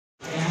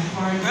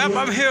Yep,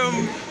 I'm here.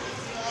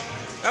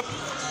 Yep.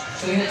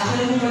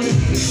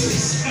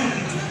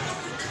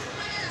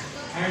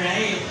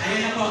 Alright,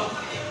 ayun na po.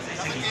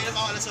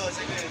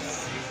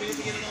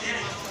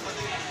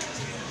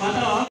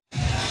 Pato.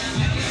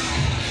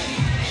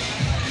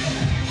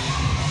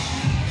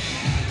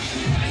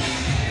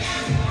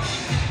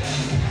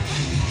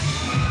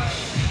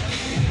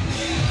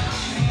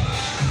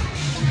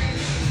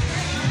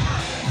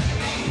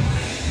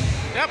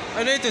 Yep,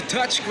 I need to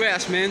touch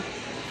grass, man.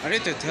 I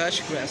need to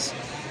touch grass.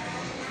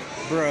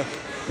 Bro.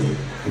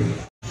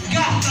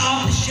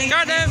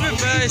 God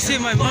everybody see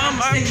my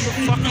mom, I'm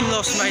fucking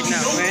lost right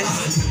now, man.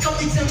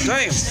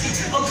 Damn.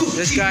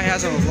 This guy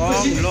has a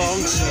long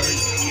sword.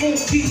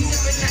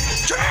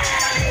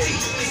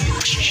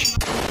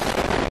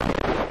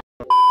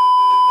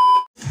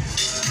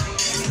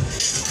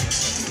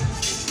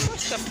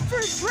 What's the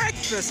free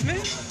breakfast,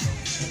 man?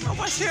 I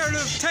was here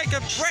to take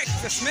a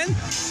breakfast, man.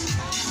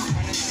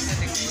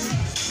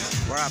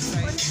 What up?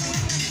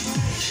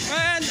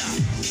 Man,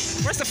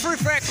 where's the free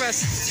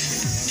breakfast?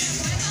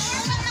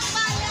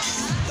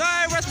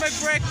 Hey, where's my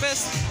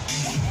breakfast?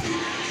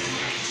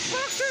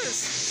 Fuck this!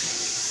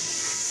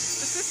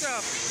 Is this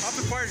a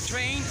upper part of the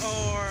train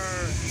or?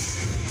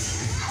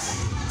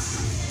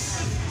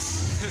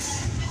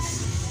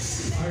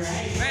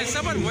 Man,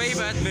 someone wave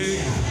at me.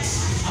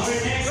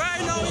 Do I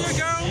know you,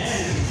 girl?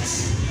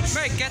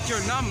 May get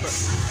your number.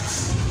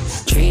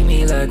 Treat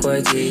me like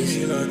white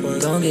tees,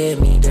 don't get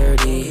me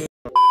dirty.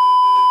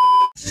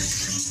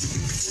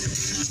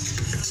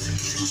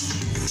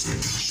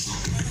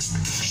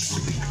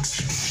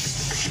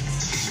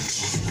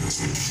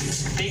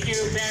 Thank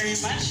you very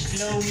much,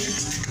 Chloe.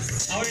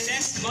 Our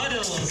next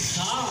model,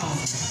 Tom.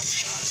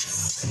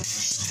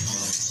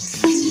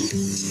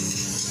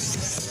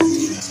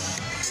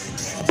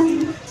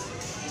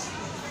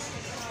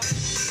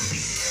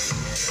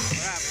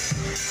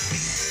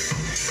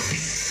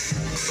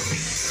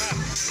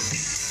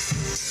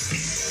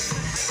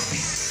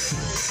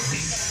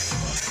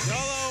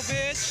 YOLO,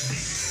 bitch.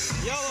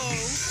 YOLO.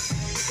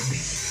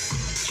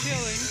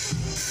 Chilling.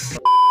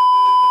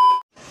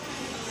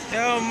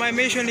 Yo, my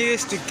mission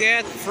is to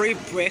get free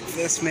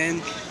breakfast,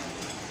 man.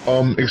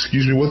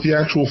 Excuse me, what the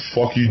actual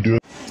fuck are you doing?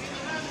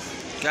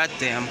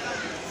 Goddamn.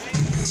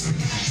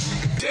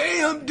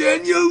 Damn,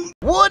 Daniel!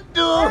 What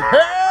the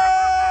hell?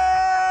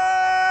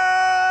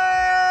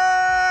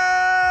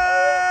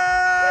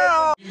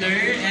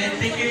 And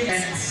thank you.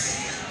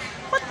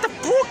 What the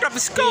fuck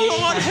is going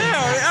on here?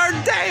 Are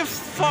they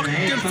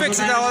fucking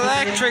fixing the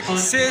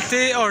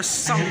electricity or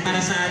something?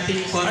 Para sa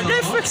ating Are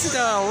they fixing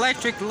the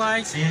electric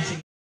lights?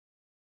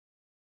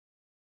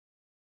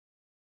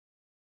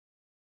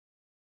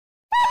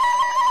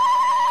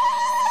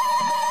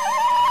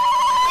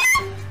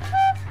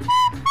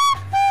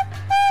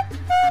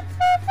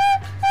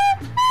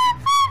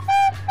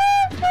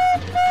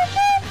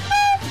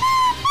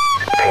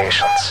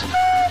 Patience.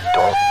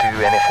 Don't do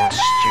anything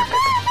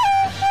stupid.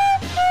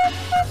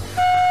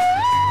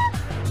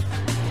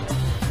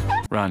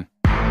 Run.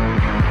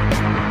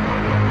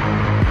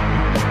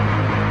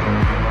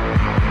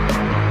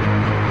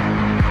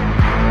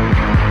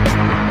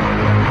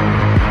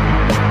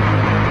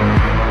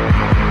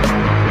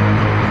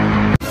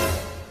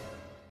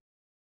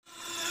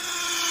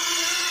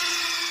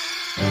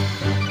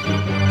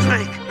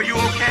 Snake, are you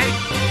okay?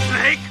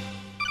 Snake?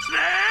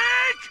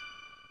 Snake!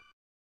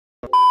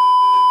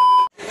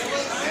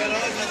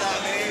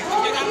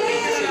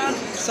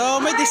 So,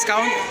 may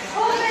discount?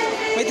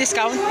 May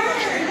discount?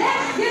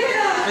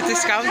 May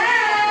discount?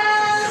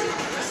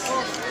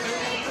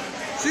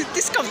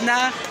 Discount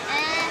na!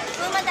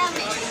 Kung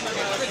madami.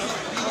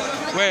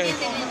 Where?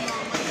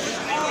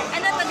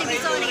 Ano to,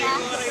 divisory ha?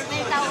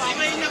 May tawad.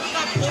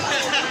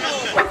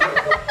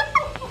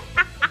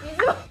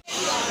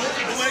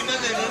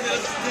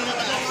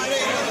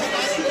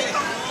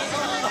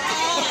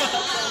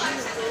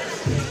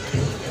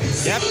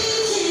 Yep.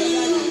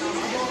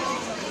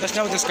 There's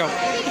no discount.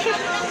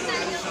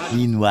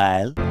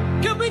 Meanwhile,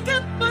 Can we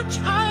get much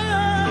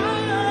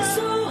higher?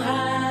 So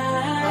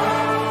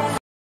high.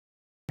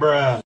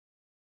 Bruh.